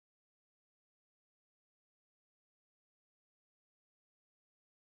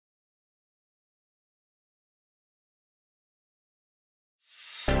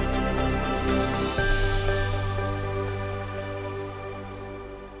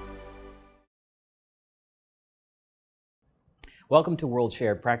Welcome to World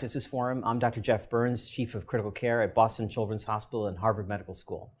Shared Practices Forum. I'm Dr. Jeff Burns, Chief of Critical Care at Boston Children's Hospital and Harvard Medical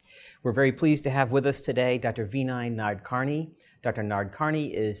School. We're very pleased to have with us today Dr. Vinay Nadkarni. Dr.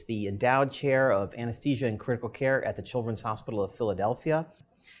 Nadkarni is the Endowed Chair of Anesthesia and Critical Care at the Children's Hospital of Philadelphia.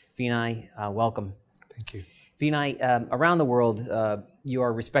 Vinay, welcome. Thank you. Vinay, around the world, you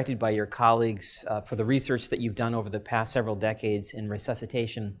are respected by your colleagues for the research that you've done over the past several decades in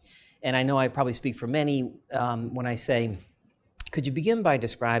resuscitation. And I know I probably speak for many when I say, could you begin by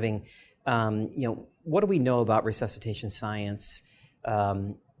describing, what do we know about resuscitation science,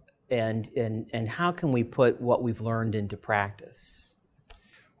 and how can we put what we've learned into practice?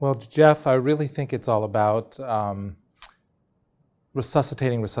 Well, Jeff, I really think it's all about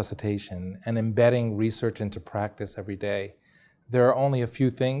resuscitating resuscitation and embedding research into practice every day. There are only a few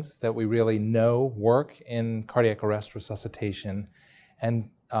things that we really know work in cardiac arrest resuscitation, and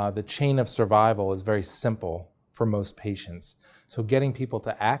the chain of survival is very simple for most patients. So getting people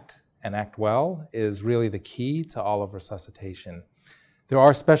to act and act well is really the key to all of resuscitation. There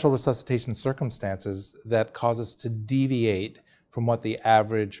are special resuscitation circumstances that cause us to deviate from what the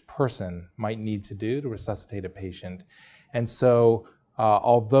average person might need to do to resuscitate a patient. And so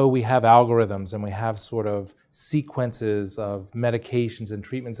although we have algorithms and we have sort of sequences of medications and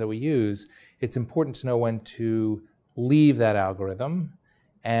treatments that we use, it's important to know when to leave that algorithm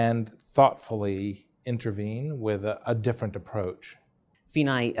and thoughtfully intervene with a different approach.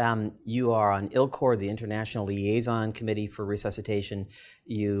 Vinay, you are on ILCOR, the International Liaison Committee for Resuscitation.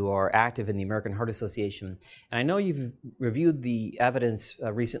 You are active in the American Heart Association. And I know you've reviewed the evidence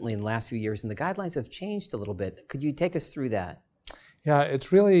recently in the last few years, and the guidelines have changed a little bit. Could you take us through that? Yeah,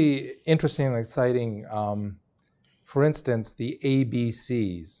 it's really interesting and exciting. For instance, the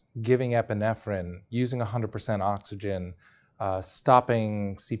ABCs, giving epinephrine, using 100% oxygen,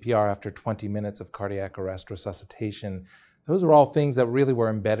 stopping CPR after 20 minutes of cardiac arrest resuscitation. Those are all things that really were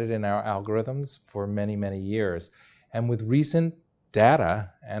embedded in our algorithms for many, many years. And with recent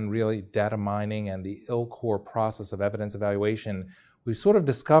data and really data mining and the ILCOR process of evidence evaluation, we've sort of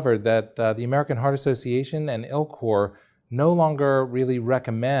discovered that the American Heart Association and ILCOR no longer really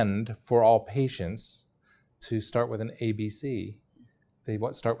recommend for all patients to start with an ABC. They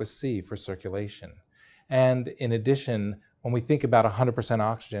start with C for circulation. And in addition, when we think about 100%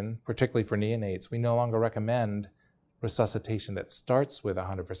 oxygen, particularly for neonates, we no longer recommend resuscitation that starts with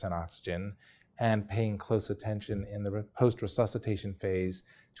 100% oxygen and paying close attention in the post-resuscitation phase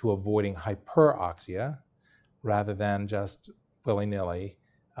to avoiding hyperoxia rather than just willy-nilly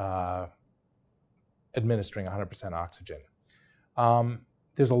administering 100% oxygen.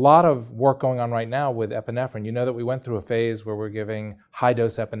 There's a lot of work going on right now with epinephrine. You know that we went through a phase where we're giving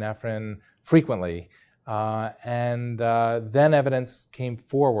high-dose epinephrine frequently. Then evidence came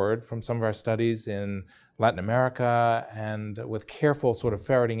forward from some of our studies in Latin America and with careful sort of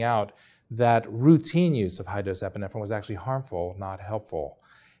ferreting out that routine use of high-dose epinephrine was actually harmful, not helpful.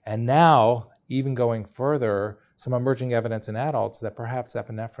 And now, even going further, some emerging evidence in adults that perhaps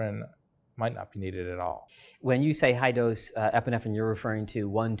epinephrine might not be needed at all. When you say high-dose epinephrine, you're referring to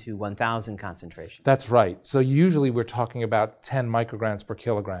 1 to 1,000 concentration. That's right. So usually we're talking about 10 micrograms per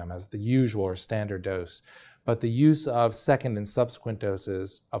kilogram as the usual or standard dose. But the use of second and subsequent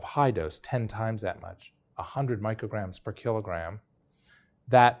doses of high dose, 10 times that much, 100 micrograms per kilogram,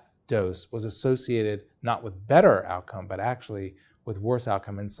 that dose was associated not with better outcome, but actually with worse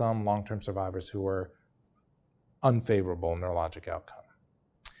outcome in some long-term survivors who were unfavorable neurologic outcome.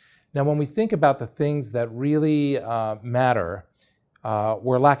 Now, when we think about the things that really matter,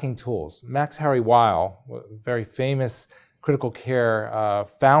 we're lacking tools. Max Harry Weil, a very famous critical care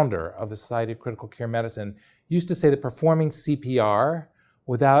founder of the Society of Critical Care Medicine, used to say that performing CPR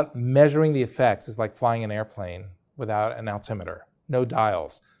without measuring the effects is like flying an airplane without an altimeter. No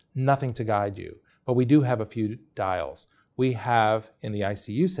dials, nothing to guide you. But we do have a few dials. We have, in the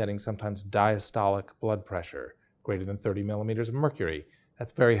ICU setting, sometimes diastolic blood pressure, greater than 30 millimeters of mercury.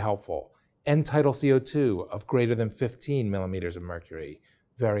 That's very helpful. End-tidal CO2 of greater than 15 millimeters of mercury,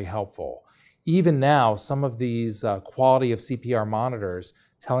 very helpful. Even now, some of these quality of CPR monitors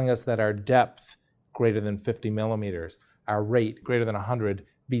telling us that our depth greater than 50 millimeters, our rate greater than 100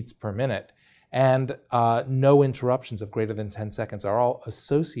 beats per minute, and no interruptions of greater than 10 seconds are all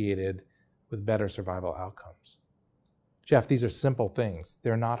associated with better survival outcomes. Jeff, these are simple things.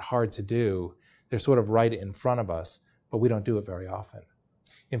 They're not hard to do. They're sort of right in front of us, but we don't do it very often.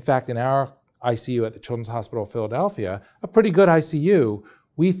 In fact, in our ICU at the Children's Hospital of Philadelphia, a pretty good ICU,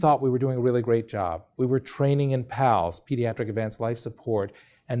 we thought we were doing a really great job. We were training in PALS, Pediatric Advanced Life Support,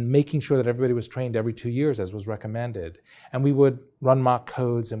 and making sure that everybody was trained every 2 years as was recommended. And we would run mock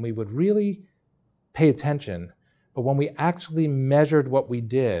codes and we would really pay attention. But when we actually measured what we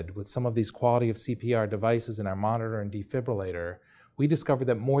did with some of these quality of CPR devices in our monitor and defibrillator, we discovered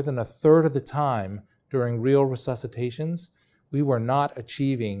that more than a third of the time during real resuscitations, we were not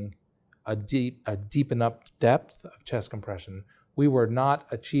achieving a deep enough depth of chest compression. We were not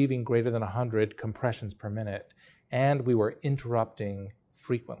achieving greater than 100 compressions per minute, and we were interrupting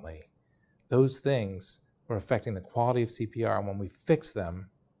frequently. Those things were affecting the quality of CPR, and when we fixed them,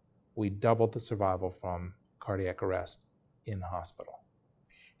 we doubled the survival from cardiac arrest in hospital.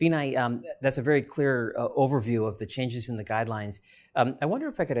 Vinay, that's a very clear overview of the changes in the guidelines. I wonder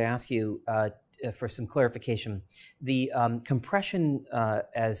if I could ask you for some clarification. The compression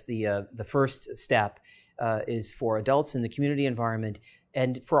as the first step is for adults in the community environment,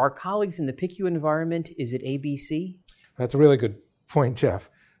 and for our colleagues in the PICU environment, is it ABC? That's a really good point, Jeff.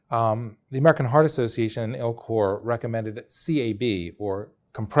 The American Heart Association and ILCOR recommended CAB, or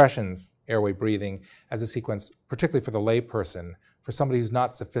compressions, airway breathing, as a sequence, particularly for the layperson, for somebody who's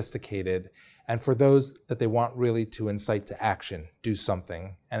not sophisticated, and for those that they want really to incite to action, do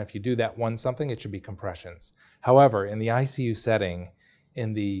something. And if you do that one something, it should be compressions. However, in the ICU setting,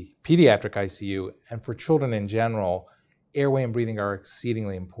 in the pediatric ICU, and for children in general, airway and breathing are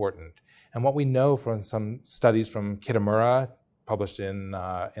exceedingly important. And what we know from some studies from Kitamura, published in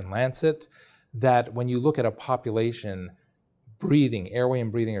Lancet, that when you look at a population, breathing, airway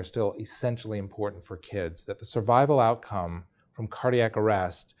and breathing are still essentially important for kids, that the survival outcome from cardiac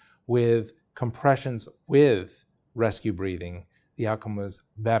arrest with compressions with rescue breathing, the outcome was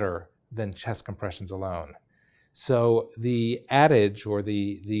better than chest compressions alone. So the adage, or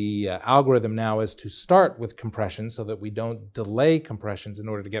the algorithm now, is to start with compressions so that we don't delay compressions in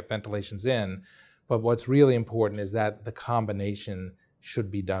order to get ventilations in. But what's really important is that the combination should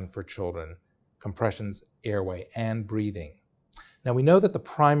be done for children: compressions, airway, and breathing. Now, we know that the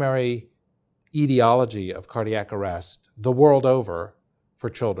primary etiology of cardiac arrest the world over for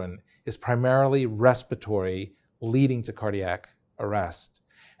children is primarily respiratory, leading to cardiac arrest.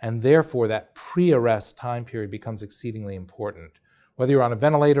 And therefore, that pre-arrest time period becomes exceedingly important. Whether you're on a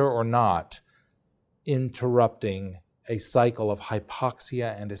ventilator or not, interrupting a cycle of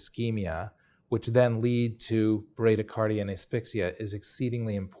hypoxia and ischemia, which then lead to bradycardia and asphyxia, is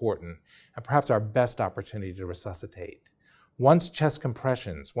exceedingly important, and perhaps our best opportunity to resuscitate. Once chest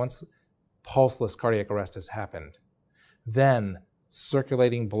compressions, once pulseless cardiac arrest has happened, then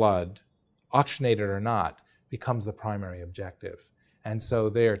circulating blood, oxygenated or not, becomes the primary objective. And so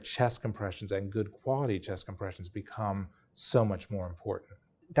their chest compressions, and good quality chest compressions, become so much more important.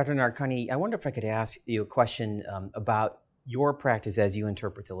 Dr. Nadkarni, I wonder if I could ask you a question about your practice as you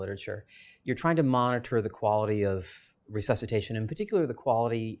interpret the literature. You're trying to monitor the quality of resuscitation, in particular the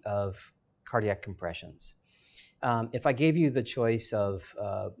quality of cardiac compressions. If I gave you the choice of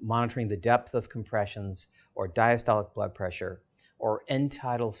monitoring the depth of compressions, or diastolic blood pressure, or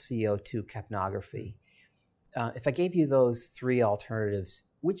end-tidal CO2 capnography, if I gave you those three alternatives,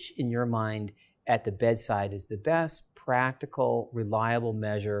 which in your mind at the bedside is the best practical, reliable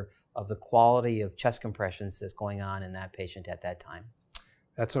measure of the quality of chest compressions that's going on in that patient at that time?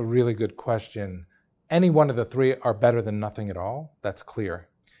 That's a really good question. Any one of the three are better than nothing at all, that's clear.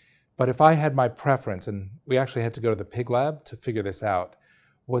 But if I had my preference, and we actually had to go to the PIG lab to figure this out,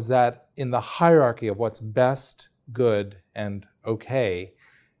 was that in the hierarchy of what's best, good, and okay,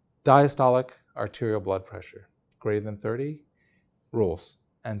 diastolic arterial blood pressure, greater than 30, rules.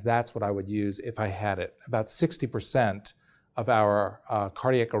 And that's what I would use if I had it. About 60% of our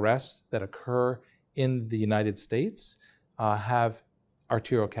cardiac arrests that occur in the United States have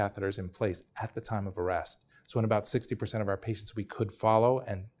arterial catheters in place at the time of arrest. So in about 60% of our patients, we could follow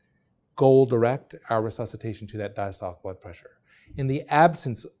and goal direct our resuscitation to that diastolic blood pressure. In the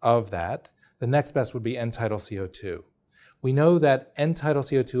absence of that, the next best would be end-tidal CO2. We know that end-tidal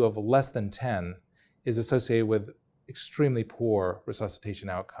CO2 of less than 10 is associated with extremely poor resuscitation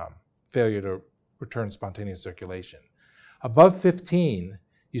outcome, failure to return spontaneous circulation. Above 15,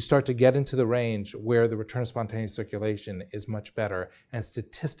 you start to get into the range where the return of spontaneous circulation is much better and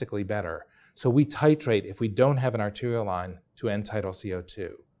statistically better. So we titrate, if we don't have an arterial line, to end-tidal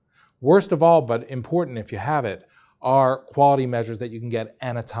CO2. Worst of all, but important if you have it, are quality measures that you can get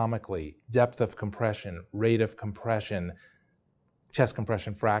anatomically: depth of compression, rate of compression, chest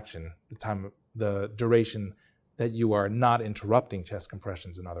compression fraction, the duration that you are not interrupting chest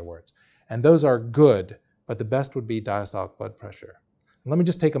compressions, in other words. And those are good, but the best would be diastolic blood pressure. And let me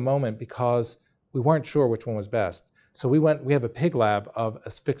just take a moment, because we weren't sure which one was best. So we have a PIG lab of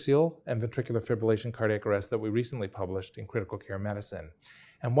asphyxial and ventricular fibrillation cardiac arrest that we recently published in Critical Care Medicine.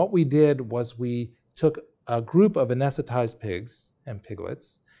 And what we did was we took a group of anesthetized pigs and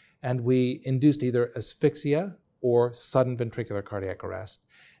piglets, and we induced either asphyxia or sudden ventricular cardiac arrest.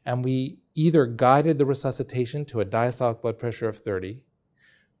 And we either guided the resuscitation to a diastolic blood pressure of 30,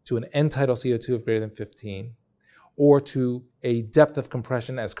 to an end tidal CO2 of greater than 15, or to a depth of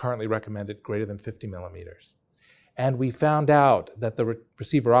compression as currently recommended greater than 50 millimeters. And we found out that the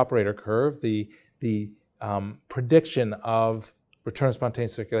receiver operator curve, the prediction of return of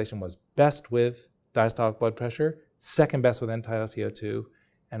spontaneous circulation, was best with diastolic blood pressure, second best with end tidal CO2,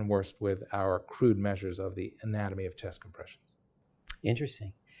 and worst with our crude measures of the anatomy of chest compressions.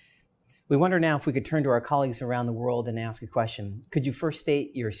 Interesting. We wonder now if we could turn to our colleagues around the world and ask a question. Could you first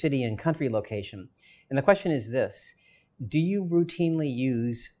state your city and country location? And the question is this: do you routinely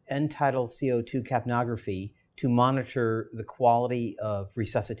use end tidal CO2 capnography to monitor the quality of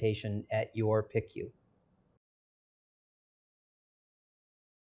resuscitation at your PICU?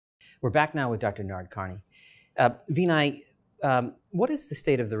 We're back now with Dr. Nadkarni. Vinay, what is the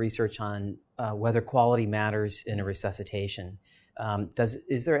state of the research on whether quality matters in a resuscitation?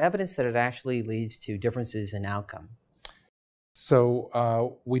 Is there evidence that it actually leads to differences in outcome?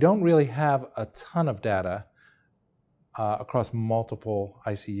 So we don't really have a ton of data across multiple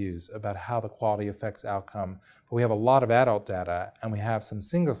ICUs about how the quality affects outcome, but we have a lot of adult data, and we have some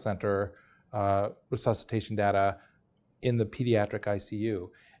single center resuscitation data in the pediatric ICU.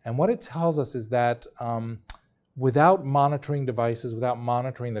 And what it tells us is that without monitoring devices, without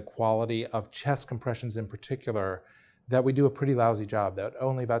monitoring the quality of chest compressions in particular, that we do a pretty lousy job, that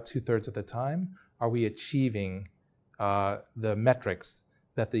only about 2/3 of the time are we achieving the metrics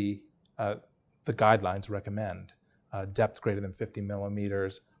that the guidelines recommend. Depth greater than 50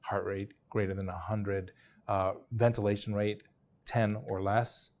 millimeters, heart rate greater than 100, ventilation rate 10 or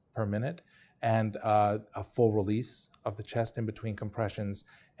less per minute, and a full release of the chest in between compressions,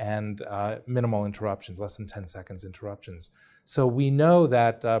 and minimal interruptions, less than 10 seconds interruptions. So we know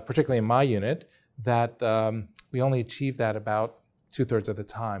that, particularly in my unit, that we only achieve that about 2/3 of the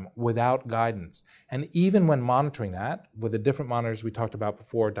time without guidance. And even when monitoring that, with the different monitors we talked about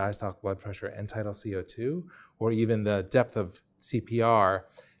before, diastolic blood pressure, end tidal CO2, or even the depth of CPR,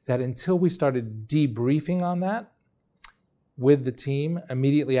 that until we started debriefing on that with the team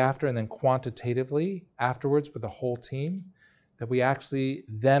immediately after, and then quantitatively afterwards with the whole team, that we actually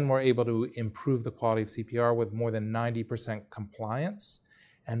then were able to improve the quality of CPR with more than 90% compliance.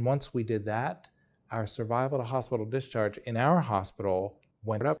 And once we did that, our survival to hospital discharge in our hospital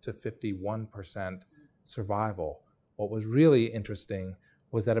went up to 51% survival. What was really interesting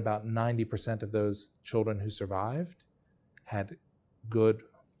was that about 90% of those children who survived had good,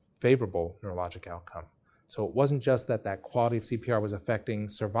 favorable neurologic outcome. So it wasn't just that that quality of CPR was affecting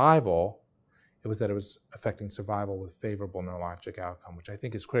survival, it was that it was affecting survival with favorable neurologic outcome, which I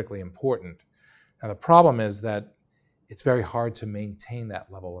think is critically important. Now the problem is that it's very hard to maintain that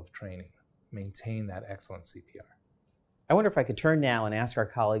level of training, maintain that excellent CPR. I wonder if I could turn now and ask our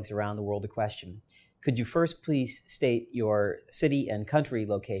colleagues around the world a question. Could you first please state your city and country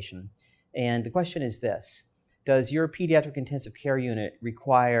location? And the question is this: does your pediatric intensive care unit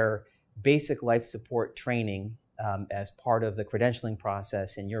require basic life support training as part of the credentialing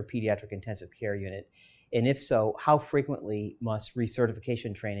process in your pediatric intensive care unit? And if so, how frequently must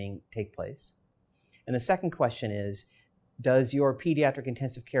recertification training take place? And the second question is, does your pediatric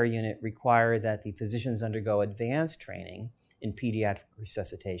intensive care unit require that the physicians undergo advanced training in pediatric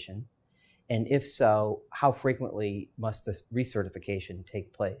resuscitation? And if so, how frequently must the recertification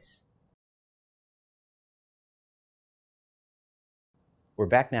take place? We're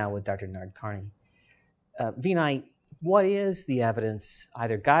back now with Dr. Nadkarni. Vinay, what is the evidence,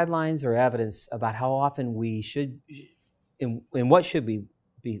 either guidelines or evidence, about how often we should, in what should we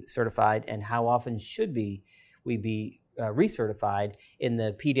be certified, and how often should we be recertified in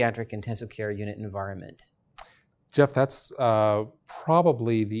the pediatric intensive care unit environment? Jeff, that's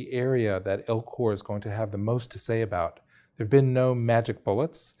probably the area that ILCOR is going to have the most to say about. There have been no magic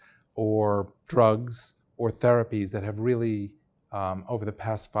bullets or drugs or therapies that have really, over the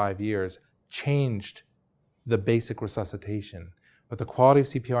past 5 years, changed the basic resuscitation. But the quality of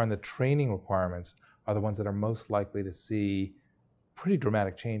CPR and the training requirements are the ones that are most likely to see pretty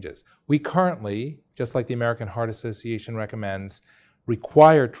dramatic changes. We currently, just like the American Heart Association recommends,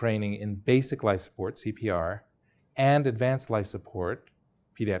 require training in basic life support, CPR, and advanced life support,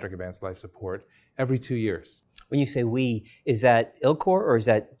 pediatric advanced life support, every 2 years. When you say we, is that ILCOR or is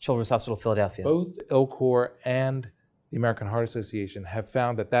that Children's Hospital of Philadelphia? Both ILCOR and the American Heart Association have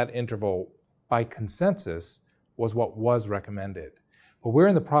found that that interval, by consensus, was what was recommended. But we're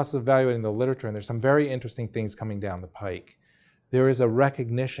in the process of evaluating the literature, and there's some very interesting things coming down the pike. There is a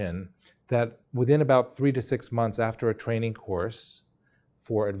recognition that within about 3 to 6 months after a training course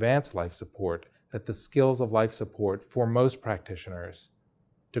for advanced life support, that the skills of life support for most practitioners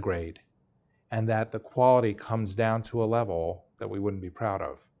degrade, and that the quality comes down to a level that we wouldn't be proud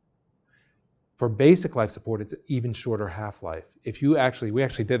of. For basic life support, it's an even shorter half-life. We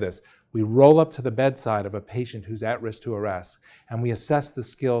actually did this. We roll up to the bedside of a patient who's at risk to arrest, and we assess the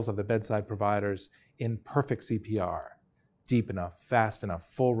skills of the bedside providers in perfect CPR, deep enough, fast enough,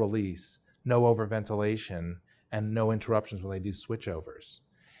 full release, no overventilation, and no interruptions when they do switchovers.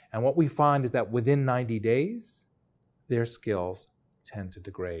 And what we find is that within 90 days, their skills tend to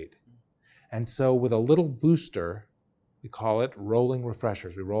degrade. And so with a little booster, we call it rolling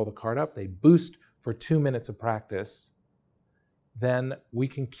refreshers. We roll the cart up, they boost for 2 minutes of practice, then we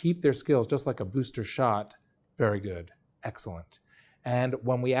can keep their skills, just like a booster shot, very good, excellent. And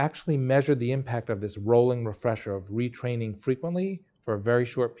when we actually measured the impact of this rolling refresher of retraining frequently for a very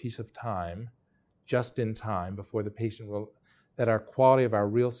short piece of time, just in time before the patient will, that our quality of our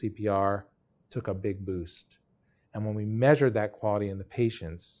real CPR took a big boost. And when we measured that quality in the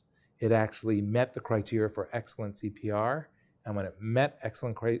patients, it actually met the criteria for excellent CPR, and when it met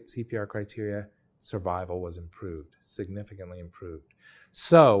excellent CPR criteria, survival was improved, significantly improved.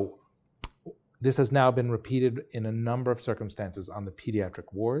 So this has now been repeated in a number of circumstances on the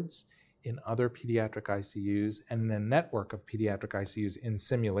pediatric wards, in other pediatric ICUs, and in a network of pediatric ICUs in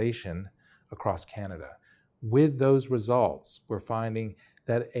simulation across Canada. With those results, we're finding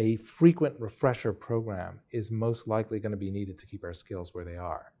that a frequent refresher program is most likely going to be needed to keep our skills where they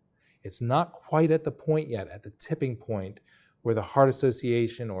are. It's not quite at the point yet, at the tipping point, where the Heart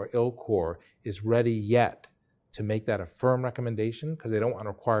Association or ILCOR is ready yet to make that a firm recommendation, because they don't want to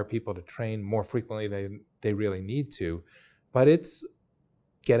require people to train more frequently than they really need to. But it's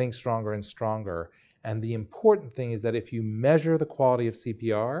getting stronger and stronger. And the important thing is that if you measure the quality of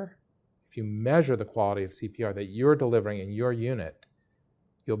CPR, that you're delivering in your unit,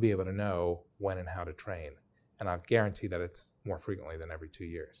 you'll be able to know when and how to train. And I'll guarantee that it's more frequently than every 2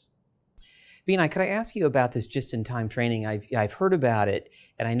 years. Vinay, could I ask you about this just-in-time training? I've heard about it,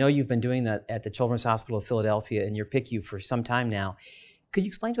 and I know you've been doing that at the Children's Hospital of Philadelphia in your PICU for some time now. Could you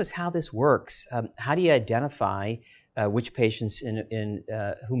explain to us how this works? How do you identify which patients in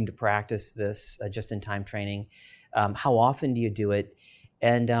whom to practice this just-in-time training? How often do you do it?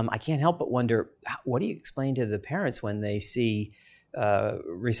 And I can't help but wonder, what do you explain to the parents when they see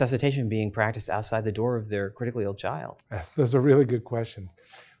resuscitation being practiced outside the door of their critically ill child? Those are really good questions.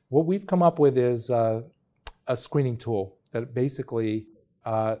 What we've come up with is a screening tool that basically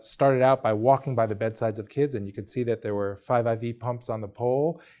started out by walking by the bedsides of kids, and you could see that there were 5 IV pumps on the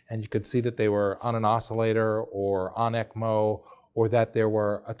pole, and you could see that they were on an oscillator or on ECMO, or that there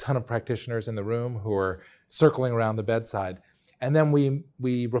were a ton of practitioners in the room who were circling around the bedside. And then we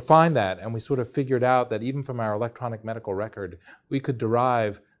refined that, and we sort of figured out that even from our electronic medical record, we could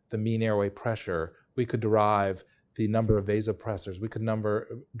derive the mean airway pressure, we could derive the number of vasopressors, we could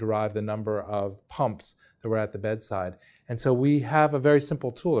derive the number of pumps that were at the bedside. And so we have a very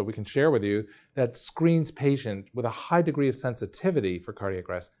simple tool that we can share with you that screens patient with a high degree of sensitivity for cardiac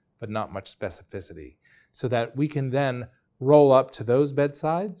arrest, but not much specificity, so that we can then roll up to those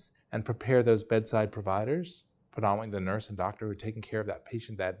bedsides and prepare those bedside providers, predominantly the nurse and doctor who are taking care of that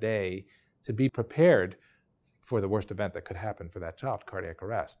patient that day, to be prepared for the worst event that could happen for that child, cardiac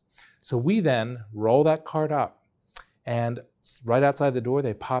arrest. So we then roll that cart up, and right outside the door,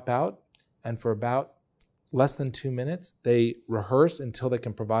 they pop out, and for about less than 2 minutes, they rehearse until they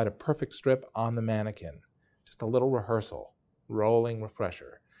can provide a perfect strip on the mannequin. Just a little rehearsal, rolling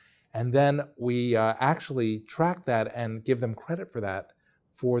refresher. And then we actually track that and give them credit for that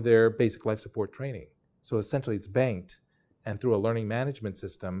for their basic life support training. So essentially it's banked, and through a learning management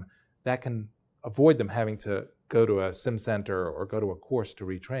system, that can avoid them having to go to a sim center or go to a course to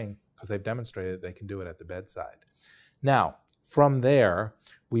retrain, because they've demonstrated they can do it at the bedside. Now, from there,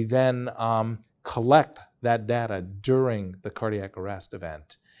 we then collect that data during the cardiac arrest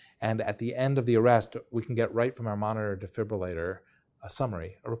event. And at the end of the arrest, we can get right from our monitor defibrillator a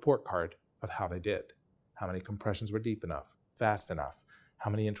summary, a report card of how they did. How many compressions were deep enough, fast enough?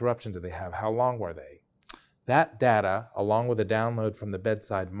 How many interruptions did they have? How long were they? That data, along with a download from the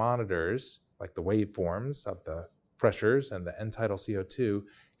bedside monitors, like the waveforms of the pressures and the end tidal CO2,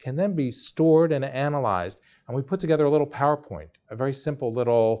 can then be stored and analyzed. And we put together a little PowerPoint, a very simple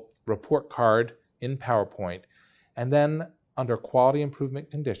little report card in PowerPoint. And then under quality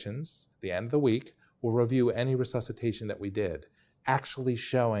improvement conditions, at the end of the week, we'll review any resuscitation that we did, actually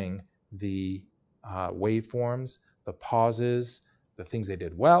showing the waveforms, the pauses, the things they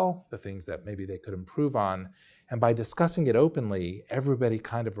did well, the things that maybe they could improve on. And by discussing it openly, everybody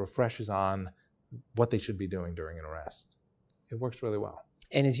kind of refreshes on what they should be doing during an arrest. It works really well.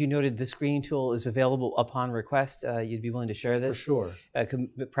 And as you noted, the screening tool is available upon request. You'd be willing to share this? For sure.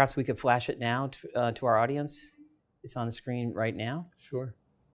 Perhaps we could flash it now to our audience. It's on the screen right now. Sure.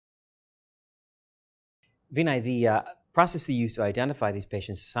 Vinay, the process you use to identify these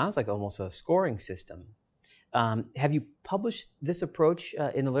patients sounds like almost a scoring system. Have you published this approach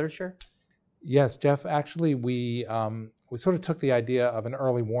in the literature? Yes, Jeff. Actually, we sort of took the idea of an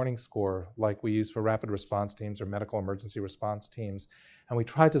early warning score like we use for rapid response teams or medical emergency response teams, and we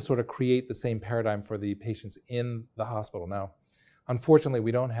tried to sort of create the same paradigm for the patients in the hospital. Now, unfortunately,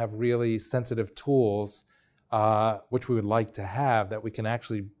 we don't have really sensitive tools, which we would like to have, that we can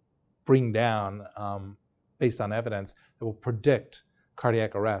actually bring down based on evidence that will predict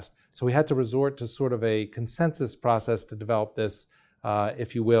cardiac arrest. So we had to resort to sort of a consensus process to develop this,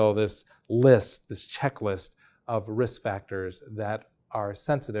 if you will, this list, this checklist of risk factors that are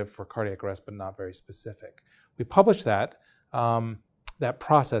sensitive for cardiac arrest but not very specific. We published that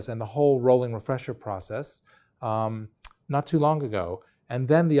process and the whole rolling refresher process not too long ago. And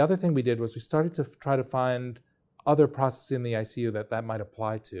then the other thing we did was we started to try to find other processes in the ICU that might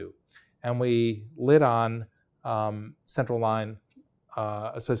apply to. And we lit on central line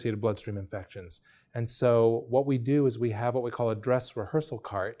associated bloodstream infections. And so what we do is we have what we call a dress rehearsal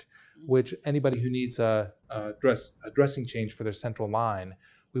cart, which anybody who needs a dressing change for their central line,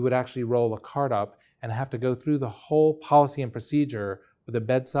 we would actually roll a cart up and have to go through the whole policy and procedure with a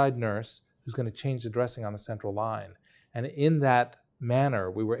bedside nurse who's going to change the dressing on the central line. And in that manner,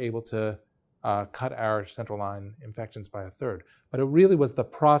 we were able to cut our central line infections by 1/3. But it really was the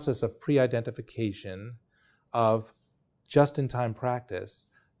process of pre-identification, of just-in-time practice,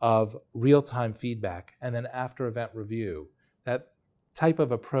 of real-time feedback, and then after-event review. That type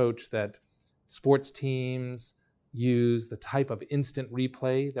of approach that sports teams use, the type of instant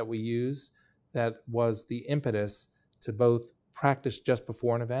replay that we use, that was the impetus to both practice just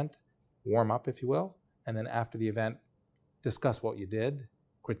before an event, warm up, if you will, and then after the event, discuss what you did,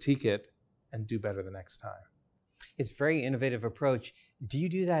 critique it, and do better the next time. It's a very innovative approach. Do you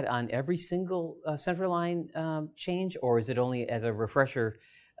do that on every single central line change, or is it only as a refresher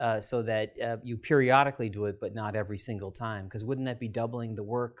so that you periodically do it, but not every single time? Because wouldn't that be doubling the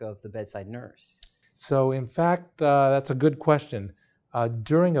work of the bedside nurse? So in fact, that's a good question.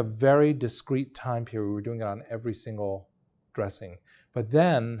 During a very discrete time period, we were doing it on every single dressing. But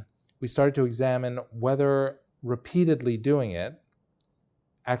then we started to examine whether repeatedly doing it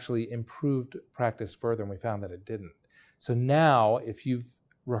actually improved practice further, and we found that it didn't. So now, if you've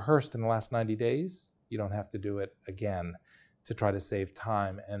rehearsed in the last 90 days, you don't have to do it again to try to save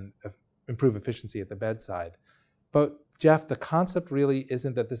time and improve efficiency at the bedside. But Jeff, the concept really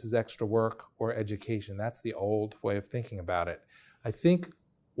isn't that this is extra work or education. That's the old way of thinking about it. I think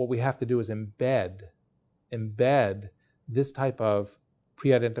what we have to do is embed this type of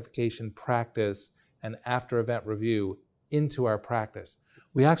pre-identification practice and after-event review into our practice.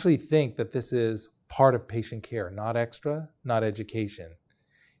 We actually think that this is part of patient care, not extra, not education.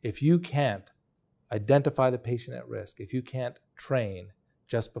 If you can't identify the patient at risk, if you can't train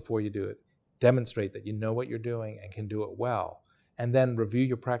just before you do it, demonstrate that you know what you're doing and can do it well, and then review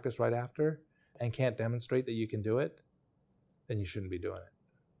your practice right after and can't demonstrate that you can do it, then you shouldn't be doing it.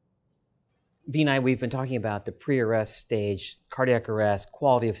 Vinay, we've been talking about the pre-arrest stage, cardiac arrest,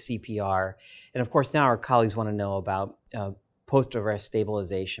 quality of CPR, and of course now our colleagues want to know about post-arrest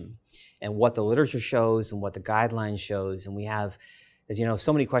stabilization and what the literature shows and what the guidelines shows. And we have, as you know,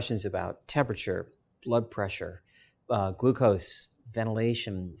 so many questions about temperature, blood pressure, glucose,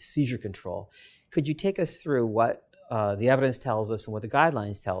 ventilation, seizure control. Could you take us through what the evidence tells us and what the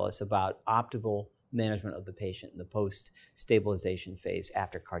guidelines tell us about optimal management of the patient in the post-stabilization phase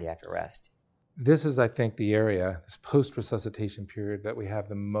after cardiac arrest? This is, I think, the area, this post-resuscitation period, that we have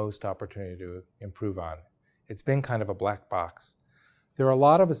the most opportunity to improve on. It's been kind of a black box. There are a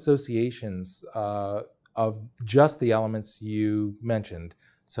lot of associations of just the elements you mentioned.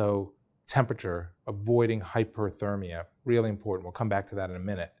 So temperature, avoiding hyperthermia, really important. We'll come back to that in a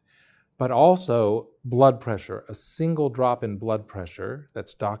minute. But also blood pressure, a single drop in blood pressure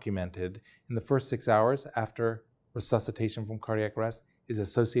that's documented in the first 6 hours after resuscitation from cardiac arrest is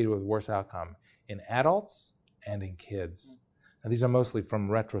associated with worse outcome in adults and in kids. Now, these are mostly from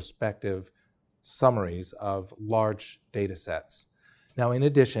retrospective summaries of large data sets. Now, in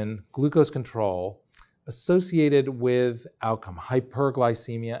addition, glucose control associated with outcome,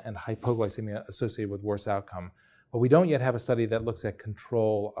 hyperglycemia and hypoglycemia associated with worse outcome. But we don't yet have a study that looks at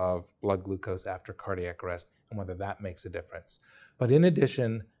control of blood glucose after cardiac arrest and whether that makes a difference. But in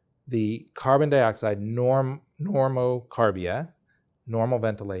addition, the carbon dioxide normocarbia, normal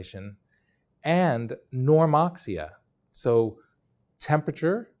ventilation, and normoxia. So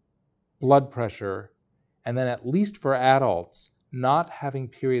temperature, blood pressure, and then at least for adults, not having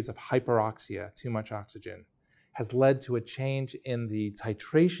periods of hyperoxia, too much oxygen, has led to a change in the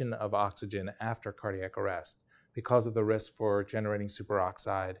titration of oxygen after cardiac arrest because of the risk for generating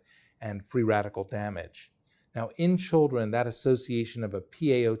superoxide and free radical damage. Now, in children, that association of a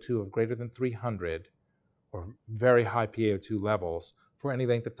PaO2 of greater than 300 or very high PaO2 levels for any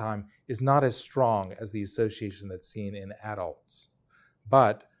length of time is not as strong as the association that's seen in adults.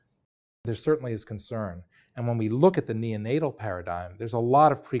 But there certainly is concern. And when we look at the neonatal paradigm, there's a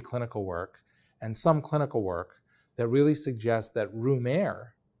lot of preclinical work and some clinical work that really suggests that room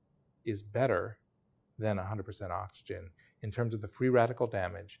air is better than 100% oxygen in terms of the free radical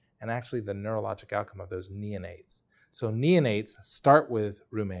damage and actually the neurologic outcome of those neonates. So neonates start with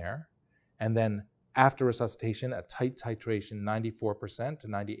room air, and then after resuscitation, a tight titration, 94% to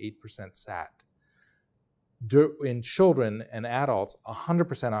 98% SAT. In children and adults,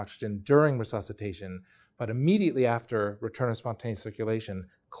 100% oxygen during resuscitation, but immediately after return of spontaneous circulation,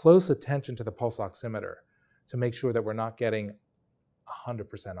 close attention to the pulse oximeter to make sure that we're not getting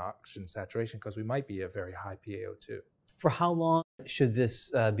 100% oxygen saturation because we might be a very high PaO2. For how long should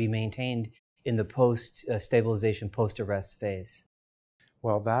this be maintained in the post-stabilization, post-arrest phase?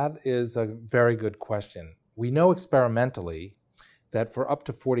 Well, that is a very good question. We know experimentally that for up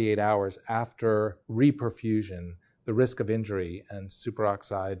to 48 hours after reperfusion, the risk of injury and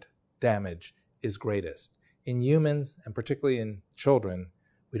superoxide damage is greatest. In humans, and particularly in children,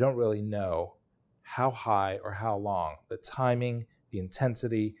 we don't really know how high or how long. The timing, the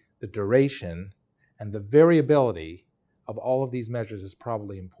intensity, the duration, and the variability of all of these measures is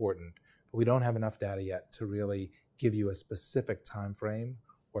probably important, but we don't have enough data yet to really give you a specific time frame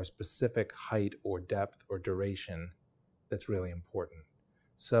or a specific height or depth or duration that's really important.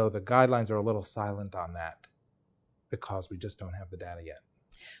 So the guidelines are a little silent on that because we just don't have the data yet.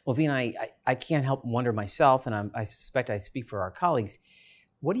 Well, Vinay, I can't help wonder myself, and I suspect I speak for our colleagues,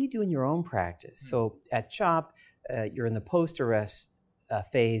 what do you do in your own practice? So at CHOP, you're in the post-arrest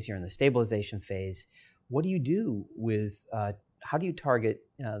phase, you're in the stabilization phase. What do you do with, how do you target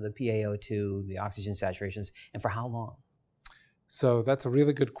the PaO2, the oxygen saturations, and for how long? So that's a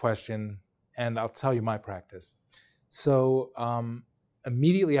really good question, and I'll tell you my practice. So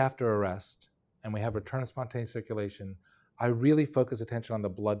immediately after arrest, and we have return of spontaneous circulation, I really focus attention on the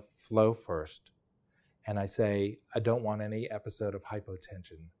blood flow first. And I say, I don't want any episode of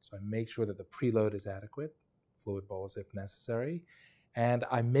hypotension. So I make sure that the preload is adequate, fluid bolus if necessary. And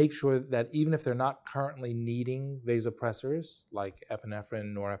I make sure that even if they're not currently needing vasopressors like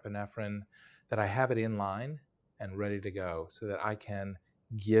epinephrine, norepinephrine, that I have it in line and ready to go so that I can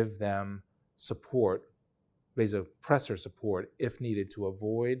give them support, vasopressor support, if needed to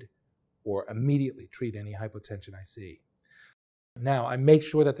avoid or immediately treat any hypotension I see. Now, I make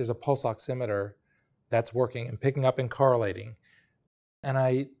sure that there's a pulse oximeter that's working and picking up and correlating. And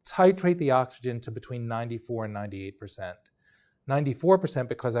I titrate the oxygen to between 94 and 98%. 94%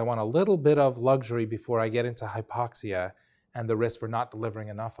 because I want a little bit of luxury before I get into hypoxia and the risk for not delivering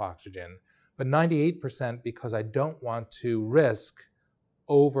enough oxygen. But 98% because I don't want to risk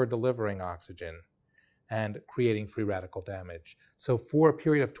over-delivering oxygen and creating free radical damage. So for a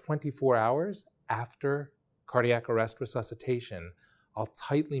period of 24 hours after cardiac arrest resuscitation, I'll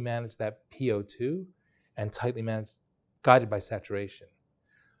tightly manage that PO2 and tightly manage, guided by saturation.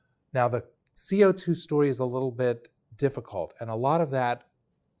 Now the CO2 story is a little bit difficult, and a lot of that,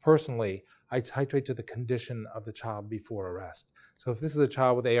 personally, I titrate to the condition of the child before arrest. So if this is a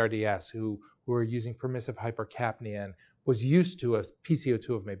child with ARDS who are using permissive hypercapnia and was used to a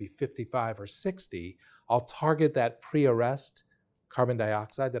PCO2 of maybe 55 or 60, I'll target that pre-arrest carbon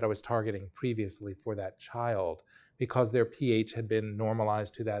dioxide that I was targeting previously for that child because their pH had been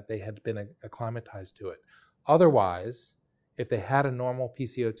normalized to that, they had been acclimatized to it. Otherwise, if they had a normal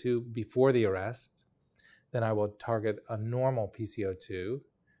PCO2 before the arrest, then I will target a normal PCO2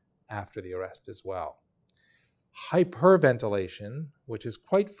 after the arrest as well. Hyperventilation, which is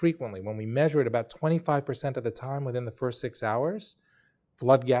quite frequently, when we measure it about 25% of the time within the first 6 hours,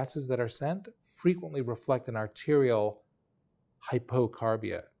 blood gases that are sent frequently reflect an arterial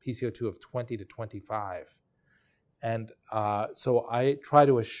hypocarbia, PCO2 of 20 to 25. And so I try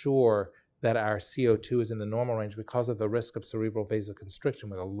to assure that our CO2 is in the normal range because of the risk of cerebral vasoconstriction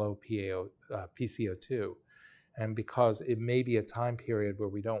with a low PCO2. And because it may be a time period where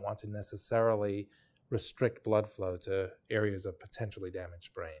we don't want to necessarily restrict blood flow to areas of potentially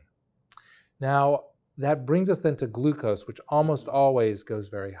damaged brain. Now, that brings us then to glucose, which almost always goes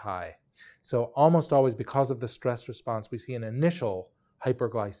very high. So almost always, because of the stress response, we see an initial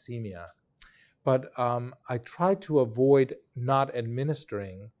hyperglycemia. But I try to avoid not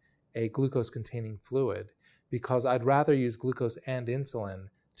administering a glucose-containing fluid because I'd rather use glucose and insulin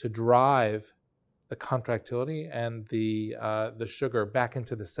to drive the contractility and the sugar back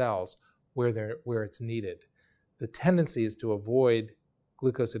into the cells where it's needed. The tendency is to avoid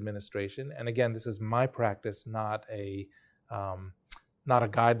glucose administration, and again, this is my practice, not a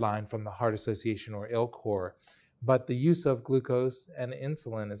guideline from the Heart Association or ILCOR. But the use of glucose and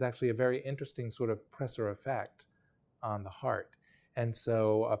insulin is actually a very interesting sort of pressor effect on the heart. And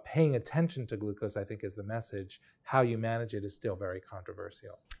so paying attention to glucose, I think, is the message. How you manage it is still very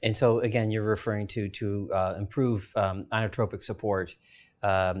controversial. And so, again, you're referring to improve inotropic support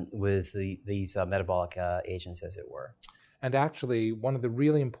with these metabolic agents, as it were. And actually, one of the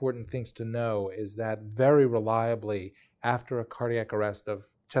really important things to know is that very reliably, after a cardiac arrest of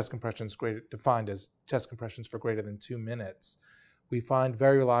chest compressions defined as chest compressions for greater than 2 minutes, we find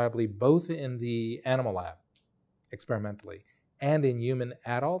very reliably, both in the animal lab, experimentally, and in human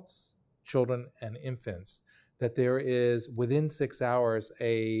adults, children, and infants, that there is, within 6 hours,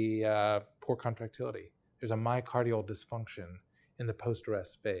 a poor contractility. There's a myocardial dysfunction in the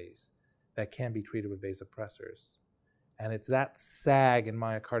post-arrest phase that can be treated with vasopressors. And it's that sag in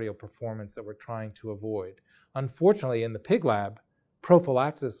myocardial performance that we're trying to avoid. Unfortunately, in the pig lab,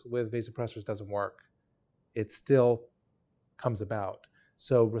 prophylaxis with vasopressors doesn't work. It still comes about.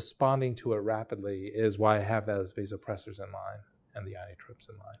 So responding to it rapidly is why I have those vasopressors in line and the inotropes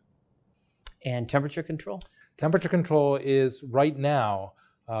in line. And temperature control? Temperature control is, right now,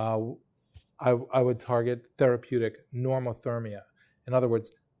 I would target therapeutic normothermia. In other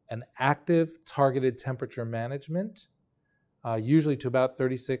words, an active targeted temperature management, usually to about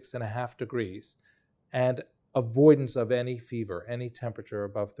 36.5 degrees, and avoidance of any fever, any temperature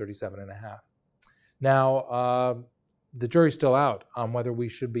above 37.5. Now, the jury's still out on whether we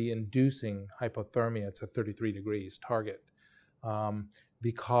should be inducing hypothermia to 33 degrees target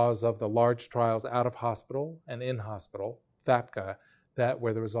because of the large trials out of hospital and in hospital, FAPCA,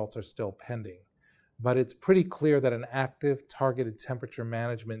 where the results are still pending. But it's pretty clear that an active targeted temperature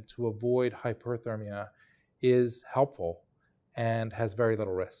management to avoid hyperthermia is helpful and has very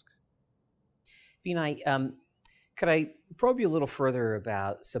little risk. Vinay, could I probe you a little further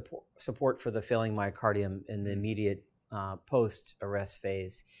about support for the failing myocardium in the immediate post-arrest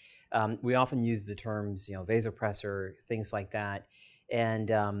phase? We often use the terms, vasopressor, things like that.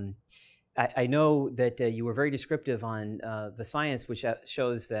 And I know that you were very descriptive on the science, which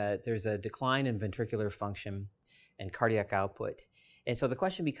shows that there's a decline in ventricular function and cardiac output. And so the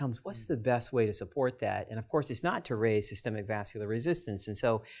question becomes, what's the best way to support that? And of course, it's not to raise systemic vascular resistance. And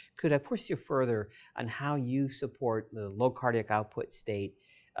so could I push you further on how you support the low cardiac output state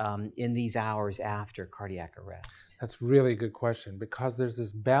in these hours after cardiac arrest? That's really a good question, because there's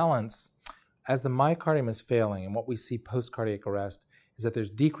this balance. As the myocardium is failing, and what we see post-cardiac arrest is that there's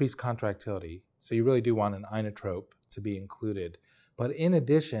decreased contractility. So you really do want an inotrope to be included. But in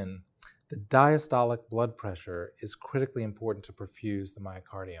addition, the diastolic blood pressure is critically important to perfuse the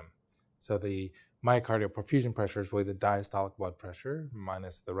myocardium. So the myocardial perfusion pressure is really the diastolic blood pressure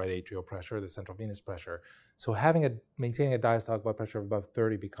minus the right atrial pressure, the central venous pressure. So maintaining a diastolic blood pressure of above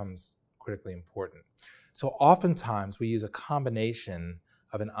 30 becomes critically important. So oftentimes we use a combination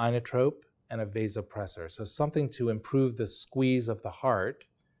of an inotrope and a vasopressor. So something to improve the squeeze of the heart,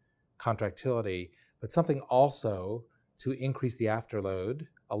 contractility, but something also to increase the afterload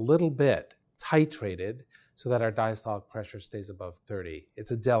a little bit, titrated, so that our diastolic pressure stays above 30.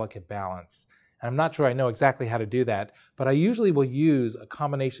 It's a delicate balance. And I'm not sure I know exactly how to do that, but I usually will use a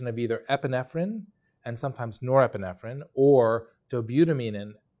combination of either epinephrine and sometimes norepinephrine, or dobutamine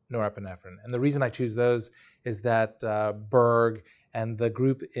and norepinephrine. And the reason I choose those is that Berg and the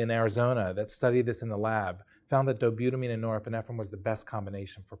group in Arizona that studied this in the lab found that dobutamine and norepinephrine was the best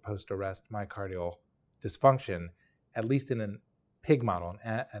combination for post-arrest myocardial dysfunction, at least in a pig model,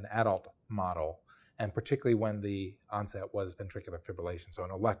 an adult model, and particularly when the onset was ventricular fibrillation, so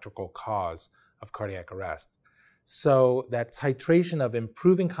an electrical cause of cardiac arrest. So that titration of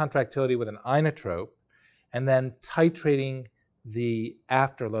improving contractility with an inotrope and then titrating the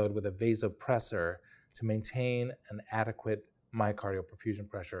afterload with a vasopressor to maintain an adequate myocardial perfusion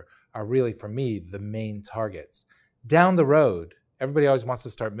pressure are really, for me, the main targets. Down the road, everybody always wants to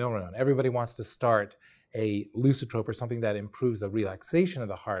start milrinone. Everybody wants to start a lucitrope or something that improves the relaxation of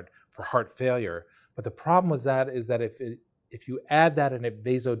the heart for heart failure. But the problem with that is that if you add that and it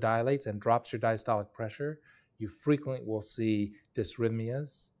vasodilates and drops your diastolic pressure, you frequently will see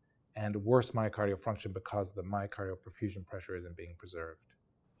dysrhythmias and worse myocardial function because the myocardial perfusion pressure isn't being preserved.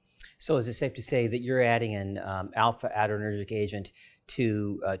 So is it safe to say that you're adding an alpha adrenergic agent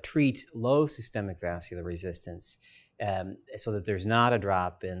to treat low systemic vascular resistance so that there's not a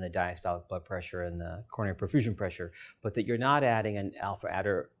drop in the diastolic blood pressure and the coronary perfusion pressure, but that you're not adding an alpha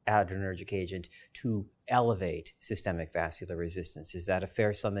adrenergic agent to elevate systemic vascular resistance? Is that a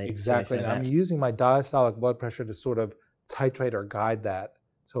fair summation? Exactly, and I'm using my diastolic blood pressure to sort of titrate or guide that.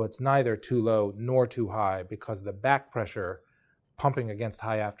 So it's neither too low nor too high, because the back pressure pumping against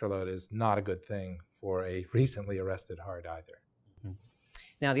high afterload is not a good thing for a recently arrested heart either. Mm-hmm.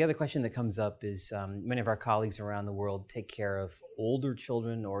 Now, the other question that comes up is many of our colleagues around the world take care of older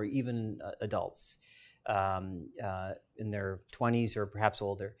children or even adults in their 20s or perhaps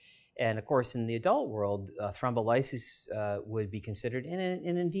older. And of course, in the adult world, thrombolysis would be considered, and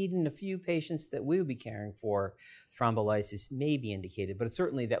indeed in a few patients that we would be caring for, thrombolysis may be indicated, but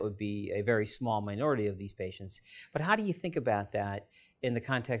certainly that would be a very small minority of these patients. But how do you think about that in the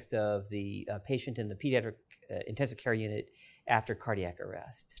context of the patient in the pediatric intensive care unit after cardiac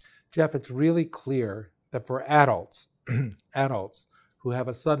arrest? Jeff, it's really clear that for adults, adults who have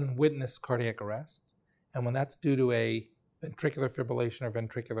a sudden witness cardiac arrest, and when that's due to a ventricular fibrillation or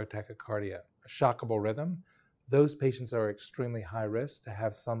ventricular tachycardia, a shockable rhythm, those patients are extremely high risk to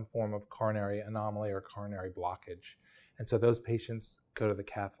have some form of coronary anomaly or coronary blockage. And so those patients go to the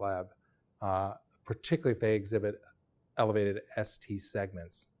cath lab, particularly if they exhibit elevated ST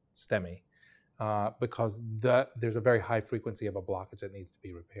segments, STEMI, because there's a very high frequency of a blockage that needs to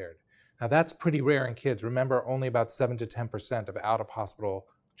be repaired. Now that's pretty rare in kids. Remember, only about 7 to 10% of out-of-hospital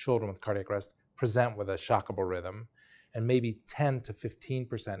children with cardiac arrest present with a shockable rhythm, and maybe 10 to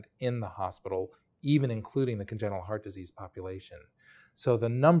 15% in the hospital, even including the congenital heart disease population. So the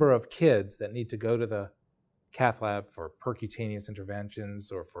number of kids that need to go to the cath lab for percutaneous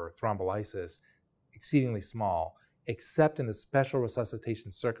interventions or for thrombolysis, exceedingly small, except in the special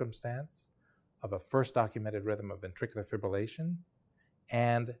resuscitation circumstance of a first documented rhythm of ventricular fibrillation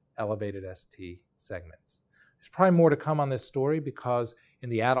and elevated ST segments. There's probably more to come on this story, because in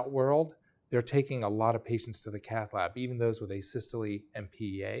the adult world, they're taking a lot of patients to the cath lab, even those with asystole and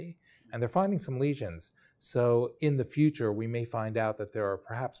PEA, and they're finding some lesions. So in the future, we may find out that there are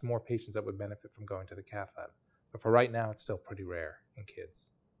perhaps more patients that would benefit from going to the cath lab. But for right now, it's still pretty rare in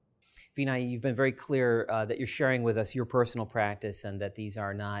kids. Vinay, you've been very clear that you're sharing with us your personal practice and that these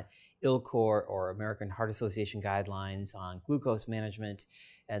are not ILCOR or American Heart Association guidelines on glucose management,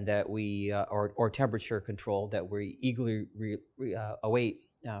 and that we, or temperature control, that we eagerly await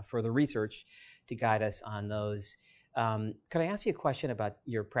further research to guide us on those. Could I ask you a question about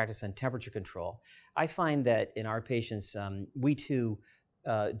your practice on temperature control? I find that in our patients, we too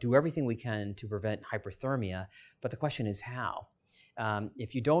do everything we can to prevent hyperthermia, but the question is how?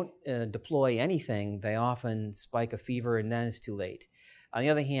 If you don't deploy anything, they often spike a fever and then it's too late. On the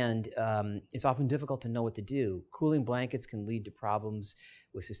other hand, it's often difficult to know what to do. Cooling blankets can lead to problems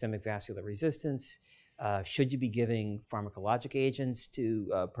with systemic vascular resistance. Should you be giving pharmacologic agents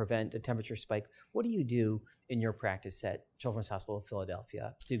to prevent a temperature spike? What do you do in your practice at Children's Hospital of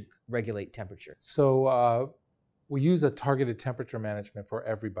Philadelphia to regulate temperature? So we use a targeted temperature management for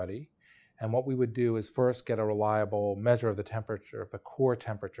everybody. And what we would do is first get a reliable measure of the temperature, of the core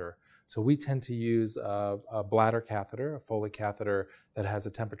temperature. So we tend to use a bladder catheter, a Foley catheter that has a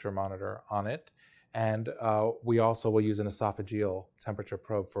temperature monitor on it. And we also will use an esophageal temperature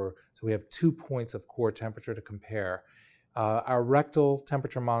probe so we have 2 points of core temperature to compare. Our rectal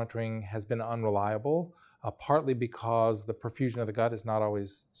temperature monitoring has been unreliable, partly because the perfusion of the gut is not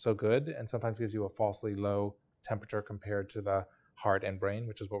always so good and sometimes gives you a falsely low temperature compared to the heart and brain,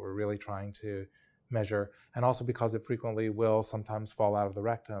 which is what we're really trying to measure, and also because it frequently will sometimes fall out of the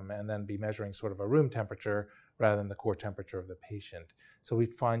rectum and then be measuring sort of a room temperature rather than the core temperature of the patient. So we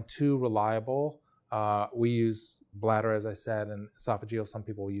find 2 reliable. We use bladder, as I said, and esophageal. Some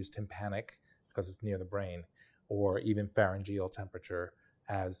people will use tympanic because it's near the brain, or even pharyngeal temperature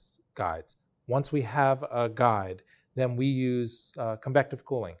as guides. Once we have a guide, then we use convective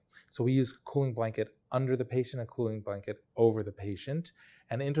cooling. So we use a cooling blanket under the patient, a cooling blanket over the patient.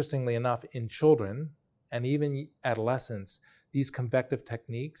 And interestingly enough, in children and even adolescents, these convective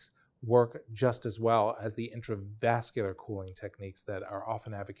techniques work just as well as the intravascular cooling techniques that are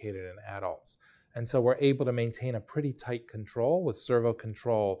often advocated in adults. And so we're able to maintain a pretty tight control with servo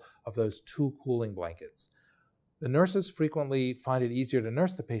control of those 2 cooling blankets. The nurses frequently find it easier to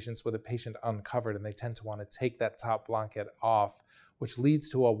nurse the patients with a patient uncovered, and they tend to want to take that top blanket off, which leads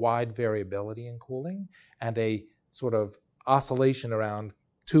to a wide variability in cooling and a sort of oscillation around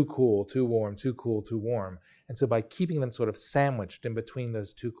too cool, too warm, too cool, too warm. And so by keeping them sort of sandwiched in between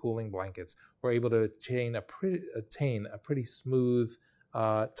those 2 cooling blankets, we're able to attain a pretty smooth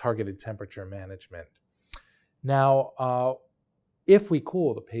targeted temperature management. Now, if we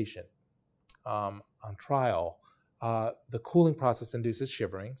cool the patient on trial, the cooling process induces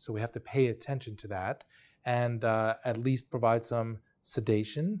shivering, so we have to pay attention to that and at least provide some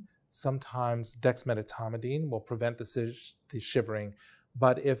sedation. Sometimes dexmedetomidine will prevent the shivering,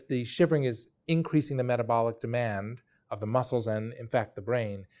 but if the shivering is increasing the metabolic demand of the muscles and, in fact, the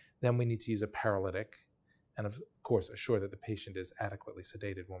brain, then we need to use a paralytic and, of course, assure that the patient is adequately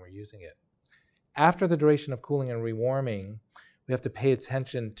sedated when we're using it. After the duration of cooling and rewarming, we have to pay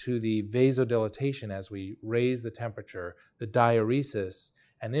attention to the vasodilatation as we raise the temperature, the diuresis,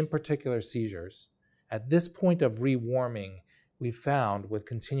 and in particular seizures. At this point of rewarming, we found with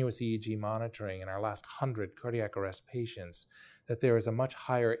continuous EEG monitoring in our last 100 cardiac arrest patients that there is a much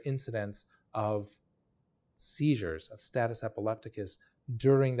higher incidence of seizures, of status epilepticus,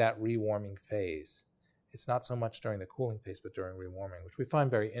 during that rewarming phase. It's not so much during the cooling phase, but during rewarming, which we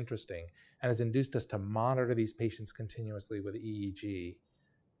find very interesting and has induced us to monitor these patients continuously with EEG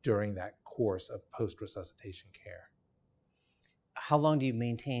during that course of post-resuscitation care. How long do you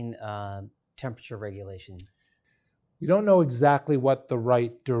maintain temperature regulation? We don't know exactly what the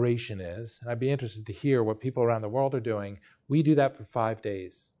right duration is, and I'd be interested to hear what people around the world are doing. We do that for 5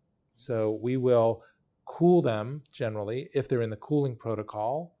 days. So we will cool them generally if they're in the cooling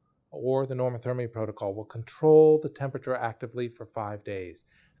protocol, or the normothermia protocol will control the temperature actively for 5 days.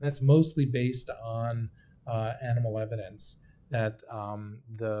 And that's mostly based on animal evidence that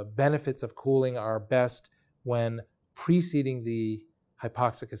the benefits of cooling are best when preceding the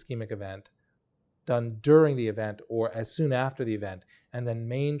hypoxic ischemic event, done during the event or as soon after the event, and then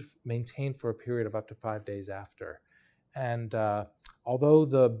maintained for a period of up to 5 days after. And although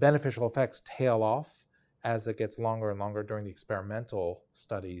the beneficial effects tail off as it gets longer and longer during the experimental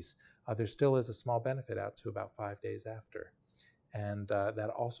studies, there still is a small benefit out to about 5 days after. And that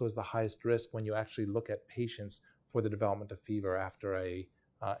also is the highest risk when you actually look at patients for the development of fever after a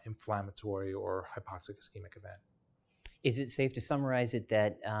inflammatory or hypoxic ischemic event. Is it safe to summarize it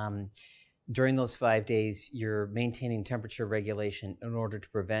that during those 5 days, you're maintaining temperature regulation in order to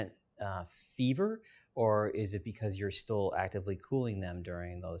prevent fever, or is it because you're still actively cooling them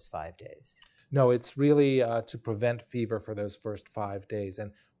during those 5 days? No, it's really to prevent fever for those first 5 days.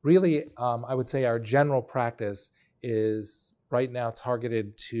 And really, I would say our general practice is right now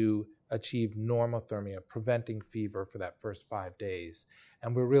targeted to achieve normothermia, preventing fever for that first 5 days.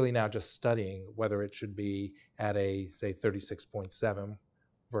 And we're really now just studying whether it should be at a, say, 36.7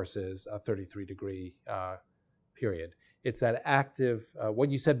 versus a 33-degree period. It's that active,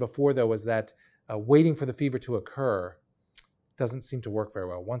 what you said before, though, was that waiting for the fever to occur doesn't seem to work very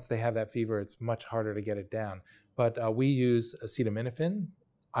well. Once they have that fever, it's much harder to get it down. But we use acetaminophen,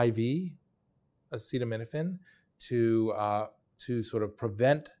 IV acetaminophen, to sort of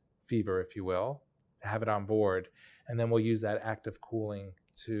prevent fever, if you will, to have it on board. And then we'll use that active cooling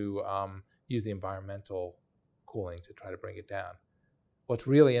to use the environmental cooling to try to bring it down. What's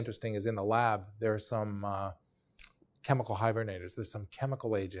really interesting is in the lab, there are some chemical hibernators. There's some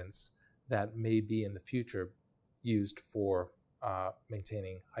chemical agents that may be in the future used for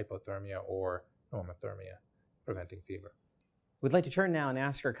maintaining hypothermia or normothermia, preventing fever. We'd like to turn now and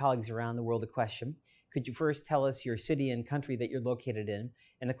ask our colleagues around the world a question. Could you first tell us your city and country that you're located in?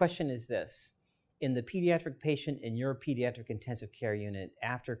 And the question is this: in the pediatric patient in your pediatric intensive care unit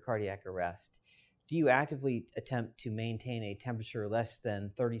after cardiac arrest, do you actively attempt to maintain a temperature less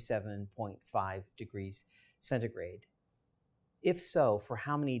than 37.5 degrees centigrade? If so, for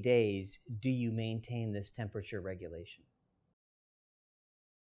how many days do you maintain this temperature regulation?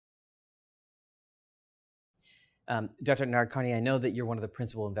 Dr. Nadkarni, I know that you're one of the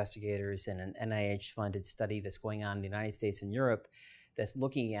principal investigators in an NIH-funded study that's going on in the United States and Europe that's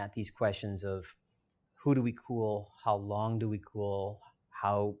looking at these questions of who do we cool, how long do we cool,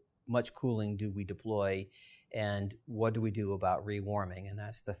 how much cooling do we deploy, and what do we do about rewarming? And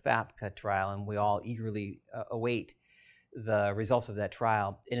that's the FAPCA trial, and we all eagerly await the results of that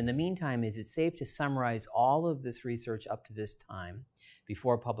trial. And in the meantime, is it safe to summarize all of this research up to this time,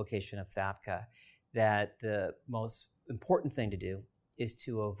 before publication of FAPCA, that the most important thing to do is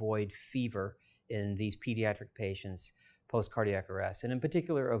to avoid fever in these pediatric patients post-cardiac arrest, and in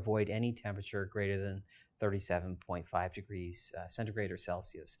particular, avoid any temperature greater than 37.5 degrees centigrade or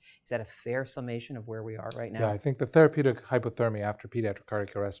Celsius? Is that a fair summation of where we are right now? Yeah, I think the therapeutic hypothermia after pediatric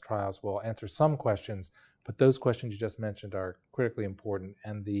cardiac arrest trials will answer some questions, but those questions you just mentioned are critically important,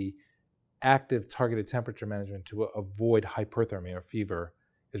 and the active targeted temperature management to avoid hyperthermia or fever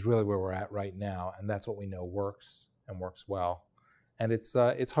is really where we're at right now, and that's what we know works and works well. And it's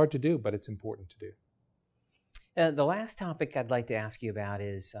hard to do, but it's important to do. The last topic I'd like to ask you about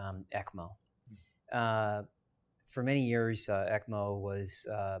is ECMO. For many years, ECMO was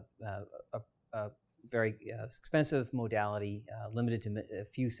a very expensive modality, limited to a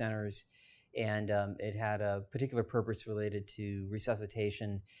few centers, and it had a particular purpose related to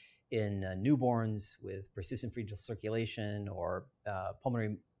resuscitation in newborns with persistent fetal circulation or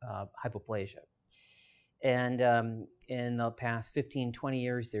pulmonary hypoplasia. And in the past 15, 20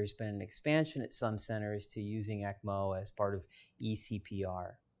 years, there's been an expansion at some centers to using ECMO as part of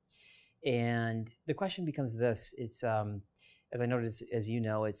eCPR. And the question becomes this: it's, as I noted, as you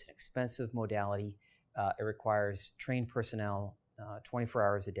know, it's an expensive modality. It requires trained personnel 24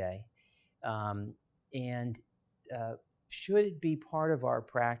 hours a day. And should it be part of our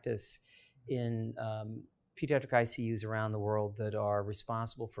practice in pediatric ICUs around the world that are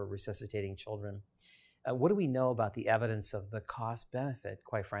responsible for resuscitating children? What do we know about the evidence of the cost benefit,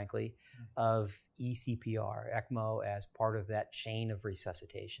 quite frankly, of eCPR, ECMO, as part of that chain of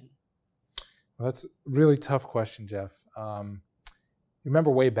resuscitation? Well, that's a really tough question, Jeff. Remember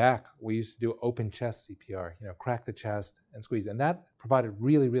way back, we used to do open chest CPR, crack the chest and squeeze. And that provided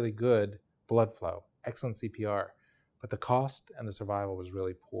really, really good blood flow, excellent CPR. But the cost and the survival was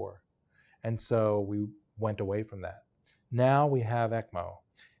really poor. And so we went away from that. Now we have ECMO.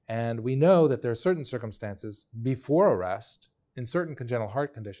 And we know that there are certain circumstances before arrest in certain congenital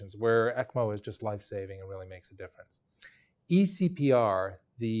heart conditions where ECMO is just life-saving and really makes a difference. eCPR,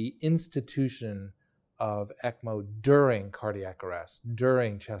 the institution of ECMO during cardiac arrest,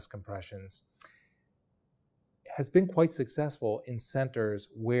 during chest compressions, has been quite successful in centers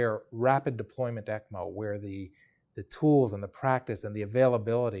where rapid deployment ECMO, where the tools and the practice and the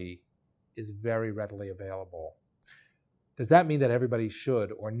availability is very readily available. Does that mean that everybody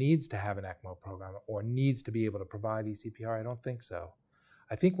should or needs to have an ECMO program or needs to be able to provide eCPR? I don't think so.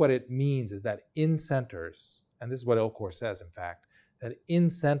 I think what it means is that in centers, and this is what ILCOR says, in fact, that in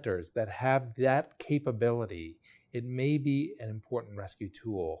centers that have that capability, it may be an important rescue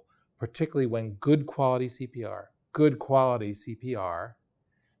tool, particularly when good quality CPR,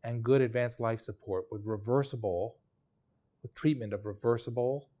 and good advanced life support with treatment of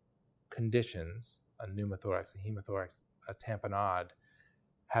reversible conditions, a pneumothorax, a hemothorax, a tamponade,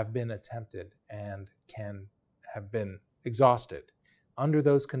 have been attempted and have been exhausted. Under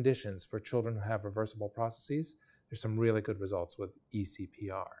those conditions, for children who have reversible processes, there's some really good results with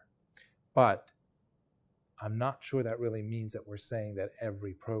eCPR. But I'm not sure that really means that we're saying that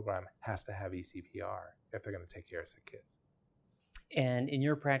every program has to have eCPR if they're going to take care of sick kids. And in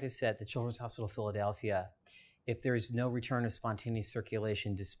your practice at the Children's Hospital of Philadelphia, if there's no return of spontaneous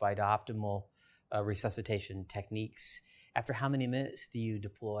circulation despite optimal resuscitation techniques, after how many minutes do you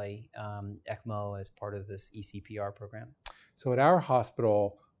deploy ECMO as part of this eCPR program? So at our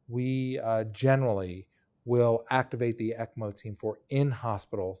hospital, we generally will activate the ECMO team for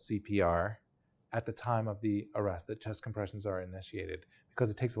in-hospital CPR at the time of the arrest, that chest compressions are initiated,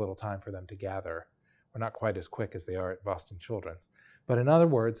 because it takes a little time for them to gather. We're not quite as quick as they are at Boston Children's. But in other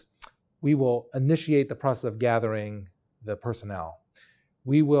words, we will initiate the process of gathering the personnel.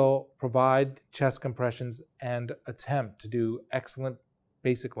 We will provide chest compressions and attempt to do excellent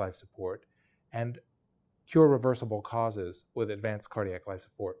basic life support and cure reversible causes with advanced cardiac life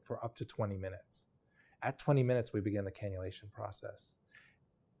support for up to 20 minutes. At 20 minutes, we begin the cannulation process.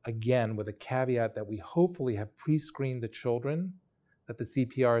 Again, with a caveat that we hopefully have pre-screened the children, that the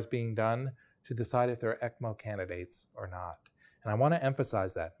CPR is being done to decide if they're ECMO candidates or not. And I want to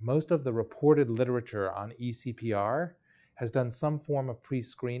emphasize that most of the reported literature on eCPR has done some form of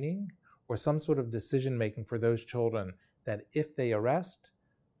pre-screening or some sort of decision-making for those children that if they arrest,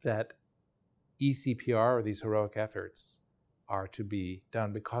 that eCPR or these heroic efforts are to be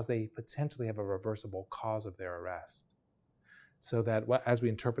done because they potentially have a reversible cause of their arrest. So that as we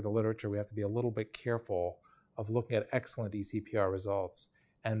interpret the literature, we have to be a little bit careful of looking at excellent eCPR results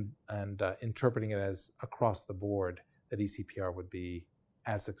and interpreting it as across the board that eCPR would be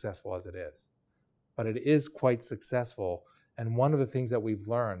as successful as it is. But it is quite successful. And one of the things that we've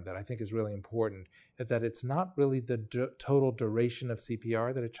learned that I think is really important is that it's not really the total duration of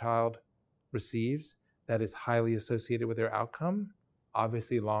CPR that a child receives that is highly associated with their outcome.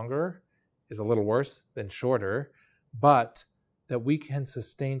 Obviously, longer is a little worse than shorter, but that we can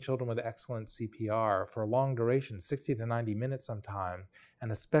sustain children with excellent CPR for a long duration, 60 to 90 minutes sometime,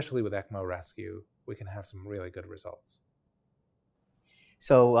 and especially with ECMO rescue, we can have some really good results.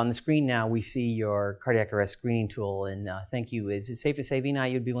 So on the screen now, we see your cardiac arrest screening tool, and thank you. Is it safe to say,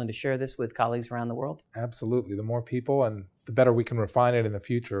 Vinay, you'd be willing to share this with colleagues around the world? Absolutely. The more people and the better we can refine it in the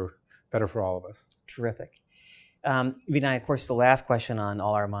future, better for all of us. Terrific. Vinay, of course, the last question on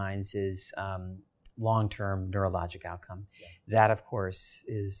all our minds is long-term neurologic outcome. That, of course,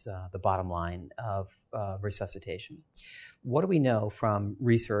 is the bottom line of resuscitation. What do we know from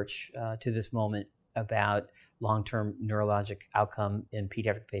research to this moment about long-term neurologic outcome in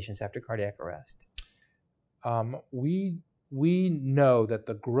pediatric patients after cardiac arrest? We know that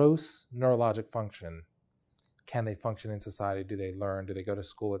the gross neurologic function, can they function in society, do they learn, do they go to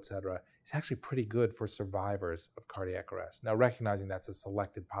school, et cetera, is actually pretty good for survivors of cardiac arrest. Now, recognizing that's a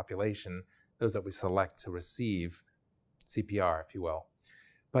selected population, those that we select to receive CPR, if you will.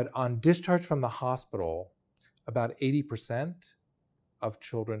 But on discharge from the hospital, about 80% of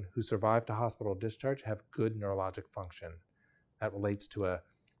children who survive to hospital discharge have good neurologic function. That relates to a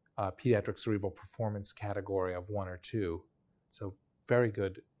pediatric cerebral performance category of 1 or 2. So very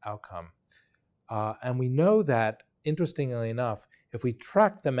good outcome. And we know that, interestingly enough, if we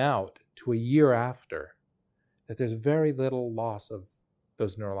track them out to a year after, that there's very little loss of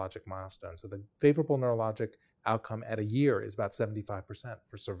those neurologic milestones. So the favorable neurologic outcome at a year is about 75%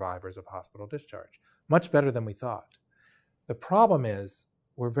 for survivors of hospital discharge. Much better than we thought. The problem is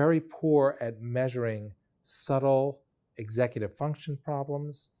we're very poor at measuring subtle executive function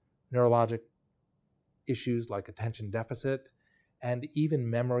problems, neurologic issues like attention deficit, and even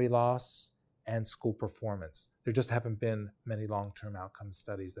memory loss and school performance. There just haven't been many long-term outcome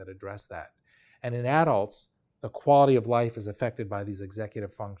studies that address that. And in adults, the quality of life is affected by these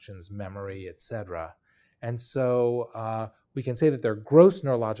executive functions, memory, et cetera. And so we can say that their gross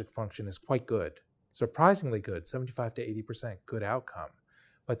neurologic function is quite good, surprisingly good, 75 to 80% good outcome,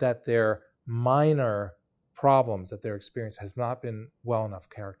 but that their minor problems that they're experiencing has not been well enough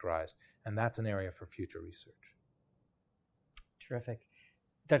characterized, and that's an area for future research. Terrific.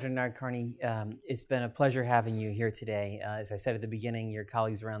 Dr. Nadkarni, it's been a pleasure having you here today. As I said at the beginning, your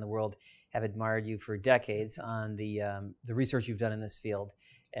colleagues around the world have admired you for decades on the research you've done in this field,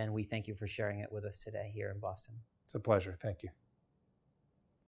 and we thank you for sharing it with us today here in Boston. It's a pleasure. Thank you.